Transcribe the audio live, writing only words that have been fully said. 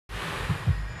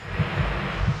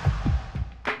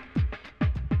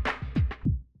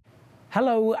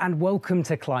Hello and welcome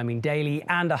to Climbing Daily,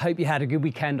 and I hope you had a good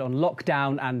weekend on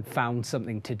lockdown and found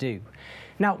something to do.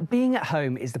 Now, being at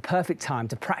home is the perfect time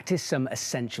to practice some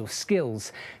essential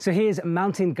skills. So here's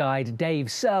mountain guide Dave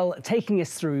Searle taking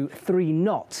us through 3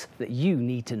 knots that you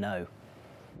need to know.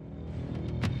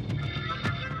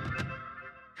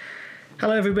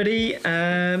 Hello everybody,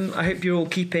 I hope you're all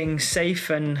keeping safe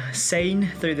and sane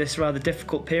through this rather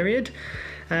difficult period.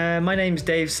 My name's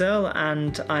Dave Searle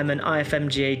and I'm an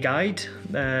IFMGA guide.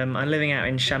 I'm living out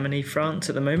in Chamonix, France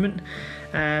at the moment,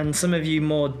 and some of you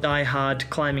more die-hard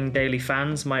Climbing Daily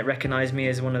fans might recognise me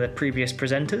as one of the previous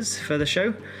presenters for the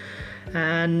show.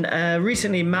 And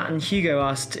recently Matt and Hugo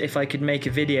asked if I could make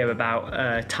a video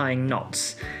about tying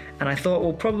knots, and I thought,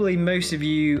 well, probably most of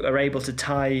you are able to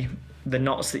tie the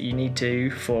knots that you need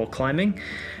to for climbing,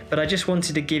 but I just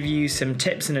wanted to give you some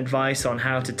tips and advice on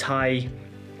how to tie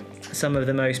some of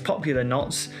the most popular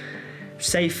knots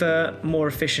safer, more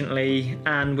efficiently,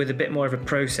 and with a bit more of a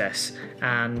process,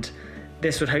 and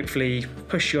this would hopefully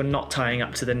push your knot tying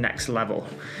up to the next level.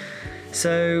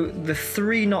 So the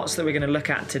 3 knots that we're going to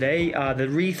look at today are the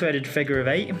rethreaded figure of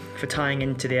 8 for tying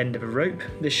into the end of a rope.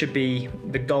 This should be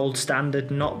the gold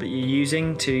standard knot that you're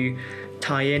using to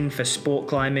tie in for sport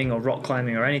climbing or rock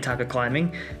climbing or any type of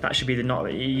climbing. That should be the knot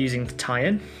that you're using to tie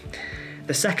in.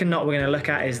 The second knot we're going to look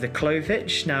at is the clove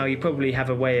hitch. Now, you probably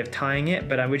have a way of tying it,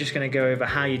 but we're just going to go over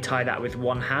how you tie that with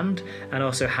one hand and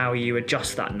also how you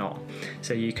adjust that knot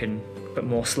so you can put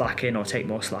more slack in or take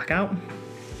more slack out.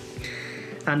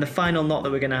 And the final knot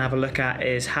that we're going to have a look at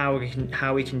is how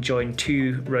we can join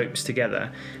 2 ropes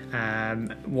together,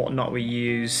 what knot we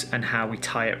use and how we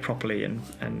tie it properly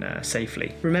and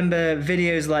safely. Remember,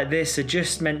 videos like this are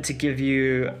just meant to give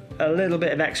you a little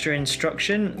bit of extra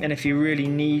instruction, and if you really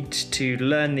need to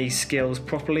learn these skills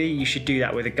properly, you should do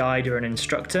that with a guide or an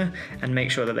instructor and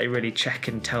make sure that they really check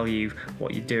and tell you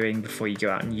what you're doing before you go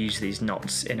out and use these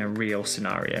knots in a real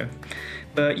scenario.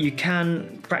 But you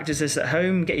can practice this at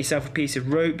home, get yourself a piece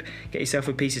of rope, get yourself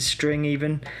a piece of string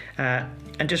even,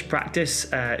 and just practice.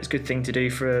 It's a good thing to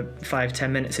do for 5-10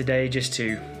 minutes a day just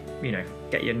to,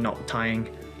 get your knot tying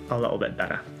a little bit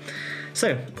better.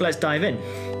 So let's dive in.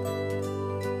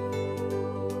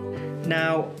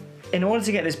 Now, in order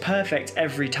to get this perfect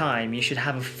every time, you should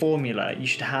have a formula. You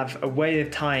should have a way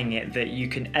of tying it that you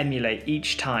can emulate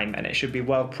each time, and it should be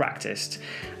well practiced.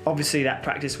 Obviously, that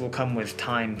practice will come with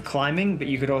time climbing, but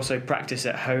you could also practice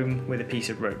at home with a piece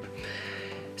of rope.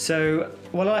 So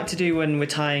what I like to do when we're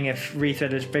tying a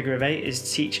rethreaded figure of 8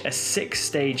 is teach a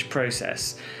 6-stage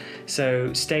process.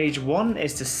 So stage 1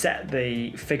 is to set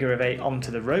the figure of 8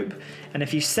 onto the rope, and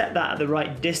if you set that at the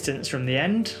right distance from the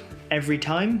end every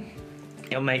time,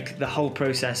 it'll make the whole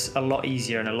process a lot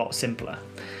easier and a lot simpler.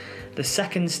 The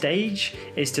second stage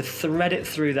is to thread it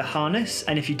through the harness,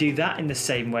 and if you do that in the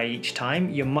same way each time,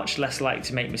 you're much less likely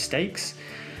to make mistakes.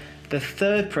 The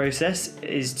third process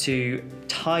is to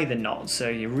tie the knot, so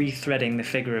you're rethreading the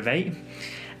figure of 8,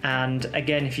 and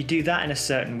again, if you do that in a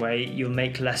certain way, you'll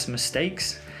make less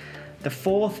mistakes. The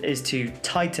fourth is to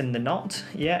tighten the knot,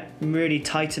 really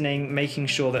tightening, making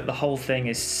sure that the whole thing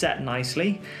is set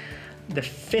nicely. The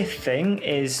 5th thing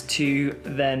is to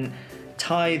then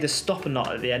tie the stopper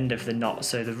knot at the end of the knot.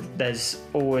 So there's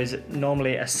always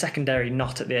normally a secondary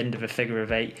knot at the end of a figure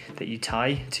of 8 that you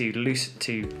tie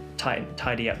to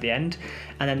tidy up the end.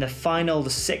 And then the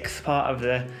 6th part of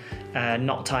the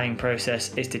knot tying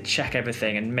process is to check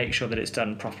everything and make sure that it's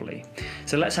done properly.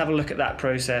 So let's have a look at that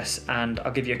process, and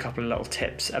I'll give you a couple of little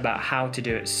tips about how to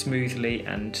do it smoothly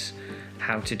and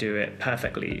how to do it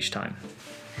perfectly each time.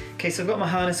 Okay, so I've got my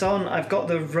harness on, I've got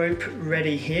the rope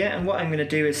ready here, and what I'm going to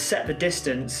do is set the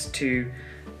distance to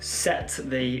set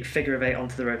the figure of 8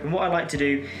 onto the rope. And what I like to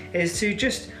do is to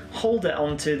just hold it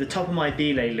onto the top of my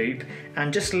belay loop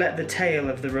and just let the tail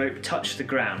of the rope touch the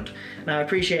ground. Now, I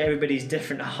appreciate everybody's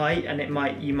different height, and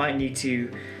you might need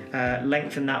to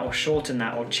lengthen that or shorten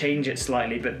that or change it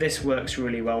slightly, but this works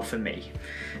really well for me.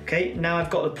 Okay, now I've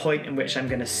got the point in which I'm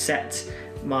going to set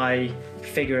my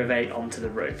figure of 8 onto the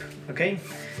rope. Okay,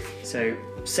 so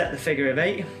set the figure of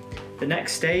 8. The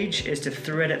next stage is to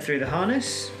thread it through the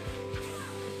harness.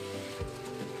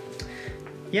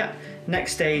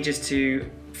 Next stage is to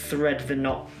thread the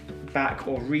knot back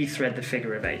or rethread the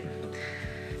figure of 8.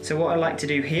 So what I like to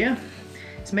do here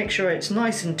is make sure it's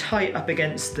nice and tight up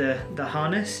against the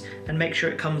harness, and make sure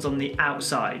it comes on the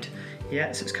outside. So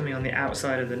it's coming on the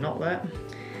outside of the knot there.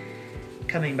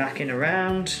 Coming back in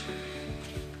around,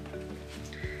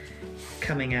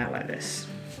 coming out like this.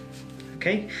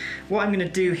 Okay, what I'm going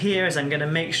to do here is I'm going to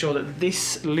make sure that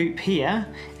this loop here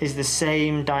is the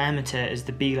same diameter as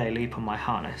the belay loop on my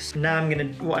harness. Now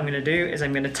what I'm going to do is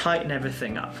I'm going to tighten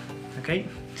everything up. okay?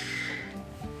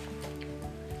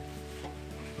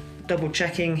 Double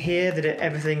checking here that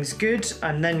everything's good.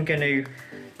 I'm then going to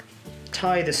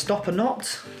tie the stopper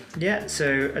knot. Yeah,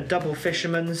 so a double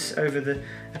fisherman's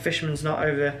a fisherman's knot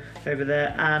over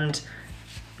there, and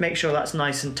make sure that's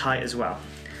nice and tight as well.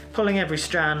 Pulling every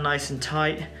strand nice and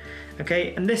tight.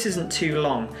 Okay, and this isn't too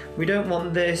long. We don't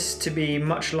want this to be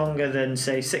much longer than,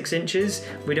 say, 6 inches.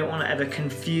 We don't want to ever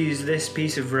confuse this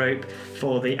piece of rope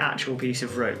for the actual piece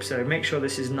of rope. So make sure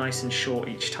this is nice and short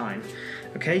each time.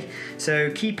 Okay, so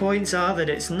key points are that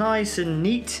it's nice and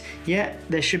neat, yet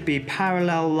there should be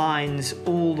parallel lines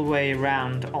all the way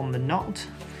around on the knot.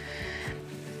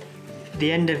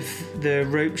 The end of the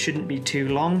rope shouldn't be too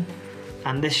long,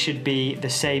 and this should be the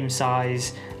same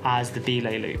size as the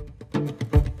belay loop.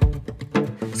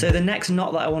 So the next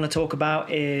knot that I want to talk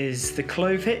about is the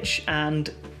clove hitch,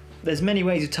 and there's many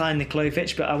ways of tying the clove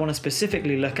hitch, but I want to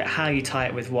specifically look at how you tie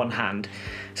it with one hand.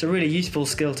 It's a really useful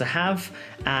skill to have,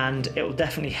 and it will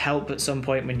definitely help at some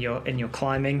point when you're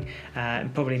climbing,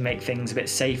 and probably make things a bit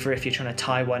safer if you're trying to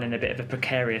tie one in a bit of a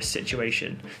precarious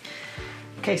situation.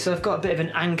 Okay, so I've got a bit of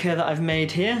an anchor that I've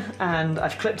made here, and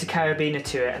I've clipped a carabiner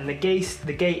to it, and the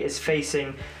gate is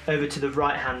facing over to the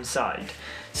right hand side.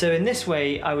 So in this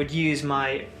way I would use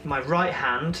my right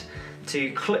hand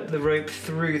to clip the rope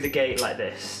through the gate like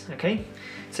this, okay?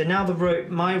 So now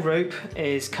my rope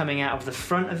is coming out of the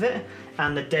front of it,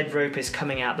 and the dead rope is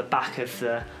coming out the back of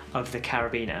the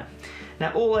carabiner.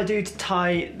 Now all I do to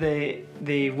tie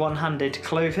the one-handed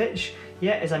clove hitch,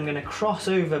 is I'm going to cross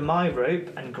over my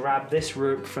rope and grab this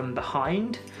rope from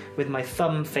behind with my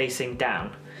thumb facing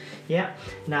down.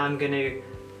 Now I'm going to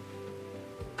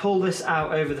pull this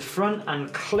out over the front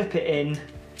and clip it in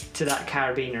to that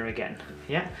carabiner again.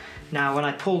 Now when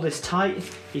I pull this tight,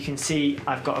 you can see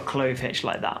I've got a clove hitch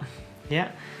like that.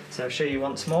 So I'll show you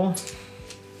once more.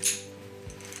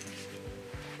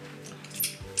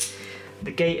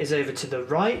 The gate is over to the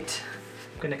right.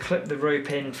 I'm going to clip the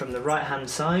rope in from the right hand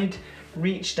side,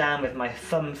 reach down with my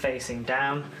thumb facing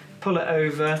down, pull it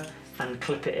over and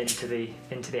clip it into the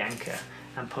anchor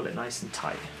and pull it nice and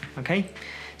tight. Okay,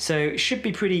 so it should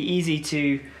be pretty easy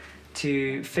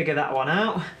to figure that one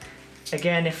out.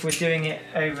 Again, if we're doing it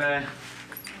over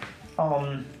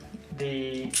on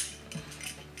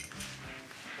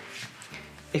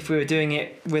if we were doing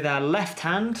it with our left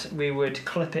hand, we would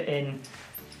clip it in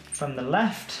from the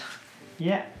left,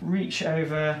 reach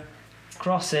over,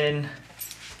 cross in,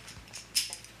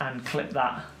 and clip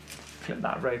that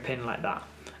rope in like that.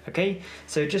 Okay,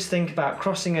 so just think about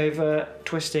crossing over,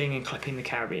 twisting and clipping the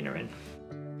carabiner in.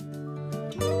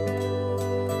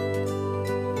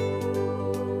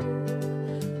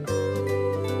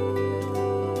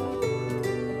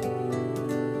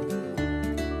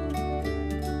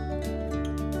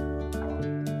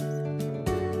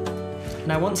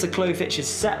 Now once the clove hitch is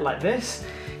set like this,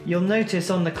 you'll notice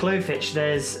on the clove hitch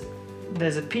there's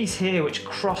a piece here which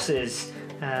crosses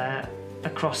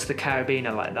across the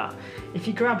carabiner like that. If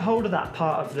you grab hold of that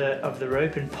part of the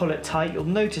rope and pull it tight, you'll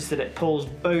notice that it pulls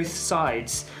both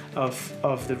sides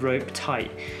of the rope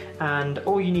tight. And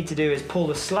all you need to do is pull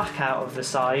the slack out of the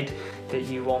side that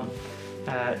you want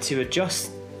to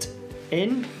adjust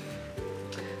in.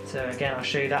 So again, I'll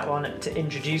show you that one. To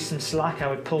introduce some slack, I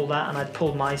would pull that, and I'd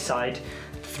pull my side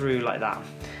through like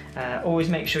that. Always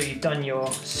make sure you've done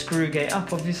your screw gate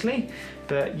up, obviously,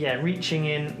 but reaching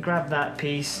in, grab that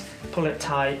piece, pull it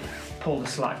tight, pull the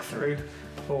slack through,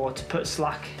 or to put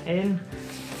slack in,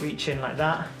 reach in like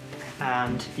that,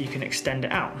 and you can extend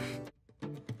it out.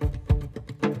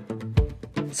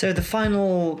 So the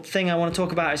final thing I want to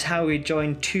talk about is how we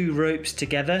join two ropes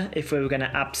together if we were going to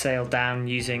abseil down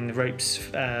using the ropes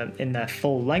in their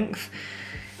full length.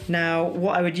 Now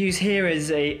what I would use here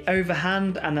is a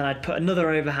overhand, and then I'd put another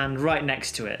overhand right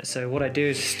next to it. So what I do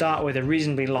is start with a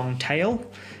reasonably long tail,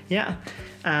 and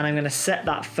I'm going to set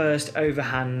that first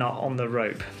overhand knot on the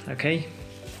rope, okay?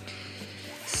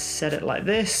 Set it like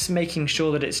this, making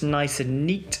sure that it's nice and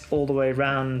neat all the way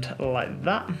around like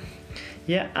that.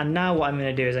 And now what I'm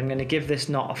going to do is I'm going to give this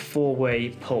knot a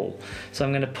four-way pull. So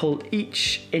I'm going to pull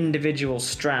each individual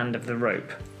strand of the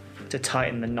rope to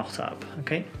tighten the knot up,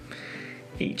 okay?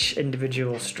 Each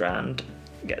individual strand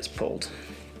gets pulled.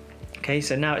 Okay,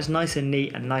 so now it's nice and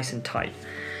neat and nice and tight.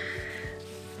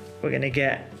 We're going to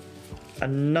get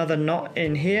another knot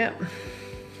in here.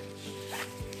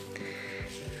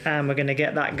 And we're going to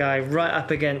get that guy right up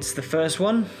against the first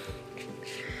one.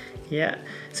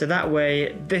 So that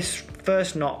way this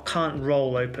first knot can't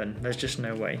roll open, there's just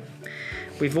no way.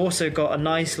 We've also got a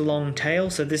nice long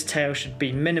tail, so this tail should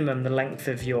be minimum the length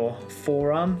of your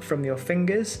forearm from your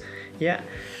fingers. Yeah,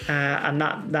 and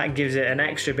that gives it an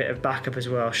extra bit of backup as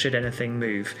well should anything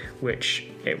move, which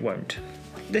it won't.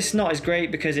 This knot is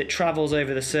great because it travels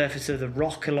over the surface of the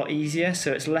rock a lot easier,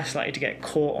 so it's less likely to get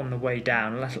caught on the way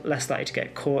down, less likely to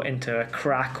get caught into a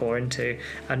crack or into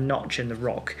a notch in the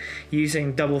rock.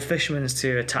 Using double fishermans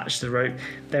to attach the rope,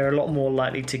 they're a lot more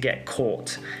likely to get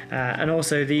caught. And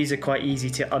also these are quite easy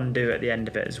to undo at the end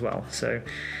of it as well. So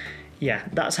yeah,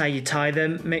 that's how you tie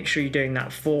them. Make sure you're doing that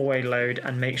 4-way load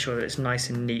and make sure that it's nice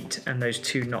and neat and those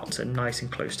two knots are nice and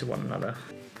close to one another.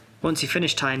 Once you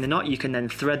finish tying the knot, you can then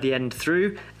thread the end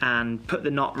through and put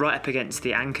the knot right up against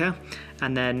the anchor.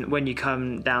 And then when you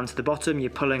come down to the bottom,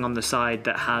 you're pulling on the side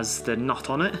that has the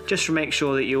knot on it. Just to make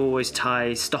sure that you always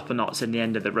tie stopper knots in the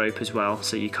end of the rope as well,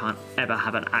 so you can't ever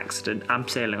have an accident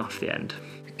abseiling off the end.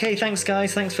 Okay, thanks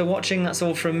guys, thanks for watching. That's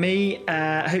all from me.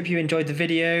 I hope you enjoyed the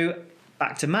video.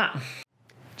 Back to Matt.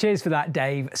 Cheers for that,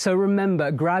 Dave. So remember,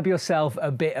 grab yourself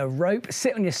a bit of rope,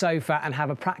 sit on your sofa and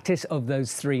have a practice of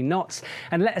those 3 knots,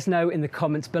 and let us know in the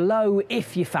comments below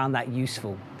if you found that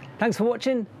useful. Thanks for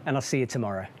watching, and I'll see you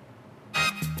tomorrow.